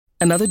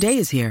Another day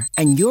is here,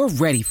 and you're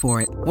ready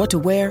for it. What to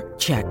wear?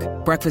 Check.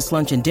 Breakfast,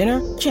 lunch, and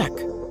dinner? Check.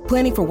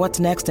 Planning for what's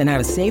next and how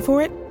to save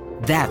for it?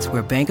 That's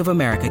where Bank of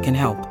America can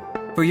help.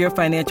 For your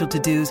financial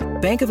to-dos,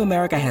 Bank of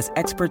America has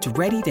experts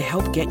ready to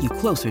help get you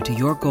closer to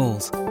your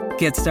goals.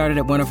 Get started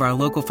at one of our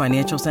local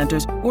financial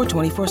centers or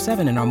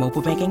 24/7 in our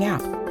mobile banking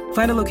app.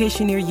 Find a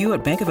location near you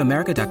at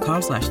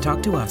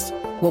bankofamerica.com/talktous.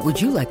 What would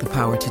you like the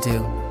power to do?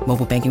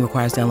 Mobile banking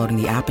requires downloading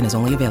the app and is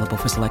only available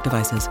for select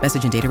devices.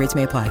 Message and data rates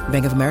may apply.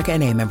 Bank of America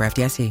N.A., member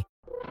FDIC.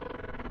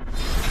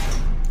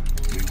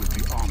 We would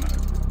be honored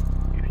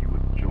if you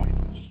would join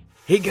us.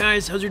 Hey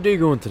guys, how's your day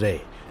going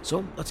today?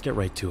 So let's get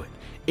right to it.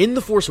 In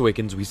The Force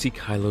Awakens, we see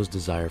Kylo's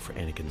desire for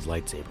Anakin's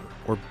lightsaber,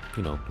 or,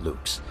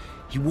 Luke's.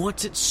 He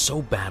wants it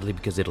so badly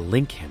because it'll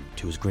link him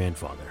to his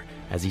grandfather.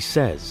 As he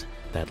says,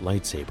 that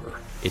lightsaber,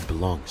 it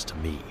belongs to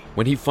me.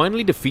 When he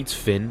finally defeats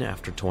Finn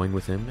after toying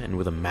with him, and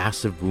with a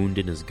massive wound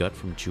in his gut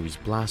from Chewie's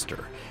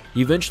blaster,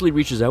 he eventually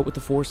reaches out with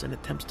the Force and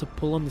attempts to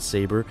pull on the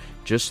saber,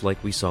 just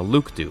like we saw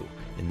Luke do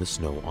in the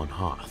snow on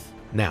Hoth.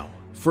 Now,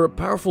 for a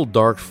powerful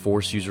dark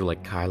Force user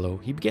like Kylo,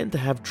 he began to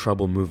have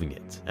trouble moving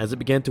it, as it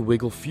began to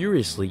wiggle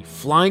furiously,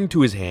 flying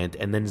to his hand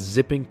and then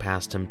zipping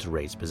past him to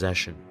raise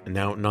possession. And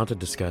now, not to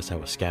discuss how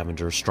a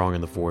scavenger strong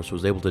in the Force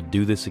was able to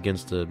do this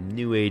against a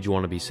New Age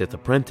wannabe Sith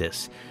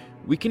apprentice,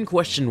 we can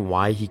question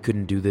why he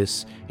couldn't do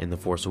this in The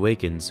Force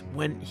Awakens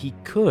when he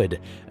could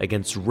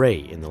against Rey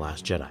in The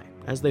Last Jedi,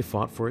 as they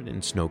fought for it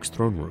in Snoke's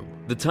throne room.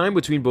 The time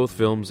between both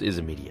films is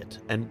immediate,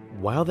 and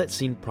while that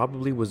scene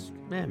probably was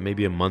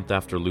maybe a month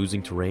after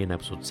losing to Rey in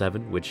Episode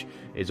 7, which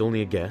is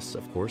only a guess,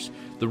 of course,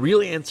 the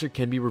real answer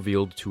can be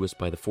revealed to us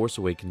by The Force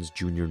Awakens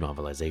Junior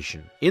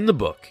novelization. In the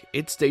book,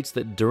 it states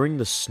that during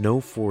the snow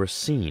forest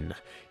scene,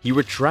 he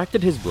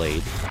retracted his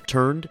blade,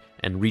 turned,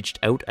 and reached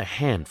out a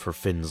hand for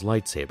Finn's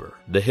lightsaber.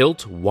 The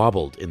hilt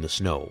wobbled in the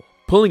snow.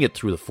 Pulling it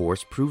through the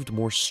Force proved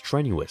more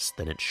strenuous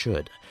than it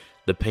should.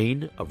 The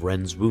pain of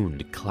Ren's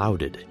wound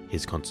clouded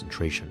his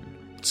concentration.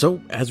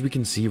 So, as we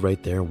can see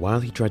right there, while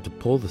he tried to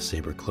pull the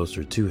saber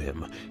closer to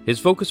him, his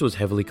focus was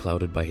heavily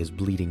clouded by his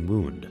bleeding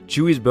wound.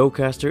 Chewie's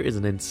bowcaster is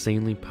an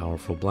insanely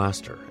powerful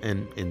blaster,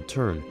 and in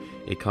turn,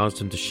 it caused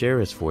him to share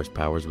his Force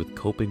powers with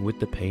coping with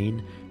the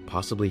pain,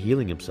 possibly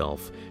healing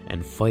himself,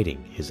 and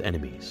fighting his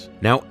enemies.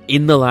 Now,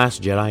 in The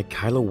Last Jedi,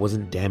 Kylo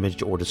wasn't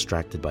damaged or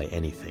distracted by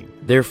anything.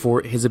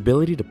 Therefore, his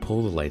ability to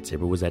pull the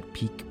lightsaber was at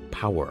peak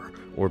power,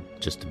 or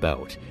just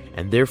about,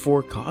 and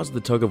therefore caused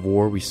the tug of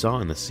war we saw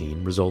in the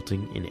scene,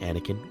 resulting in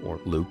Anakin, or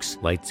Luke's,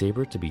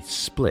 lightsaber to be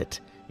split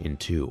in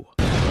two.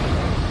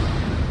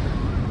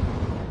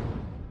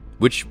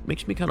 Which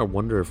makes me kind of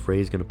wonder if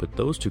Rey's going to put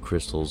those two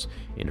crystals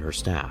in her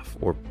staff,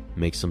 or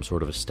make some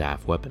sort of a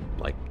staff weapon,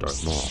 like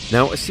Darth Maul.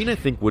 Now, a scene I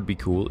think would be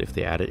cool if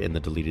they add it in the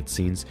deleted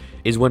scenes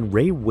is when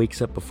Rey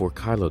wakes up before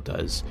Kylo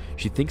does.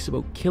 She thinks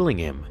about killing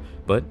him,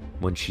 but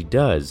when she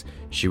does,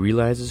 she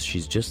realizes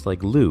she's just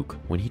like Luke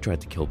when he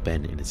tried to kill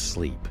Ben in his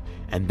sleep,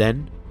 and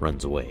then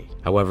runs away.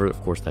 However,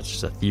 of course, that's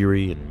just a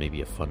theory and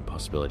maybe a fun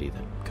possibility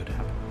that could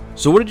happen.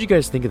 So what did you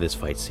guys think of this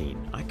fight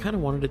scene? I kind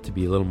of wanted it to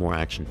be a little more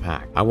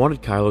action-packed. I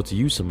wanted Kylo to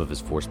use some of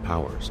his Force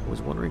powers. I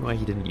was wondering why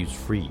he didn't use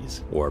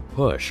freeze, or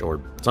push,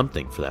 or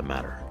something for that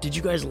matter. Did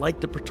you guys like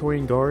the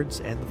Praetorian Guards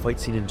and the fight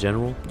scene in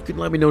general? You can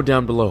let me know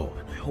down below.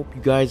 And I hope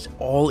you guys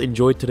all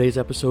enjoyed today's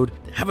episode.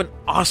 Have an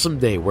awesome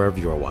day wherever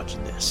you are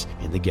watching this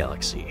in the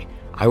galaxy.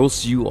 I will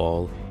see you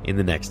all in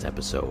the next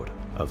episode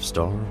of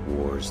Star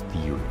Wars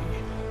Theory.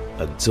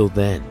 Until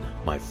then,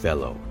 my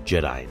fellow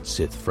Jedi and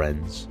Sith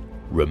friends,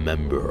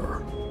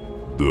 remember,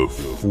 the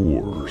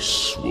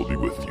Force will be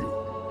with you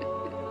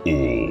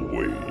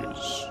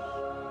always.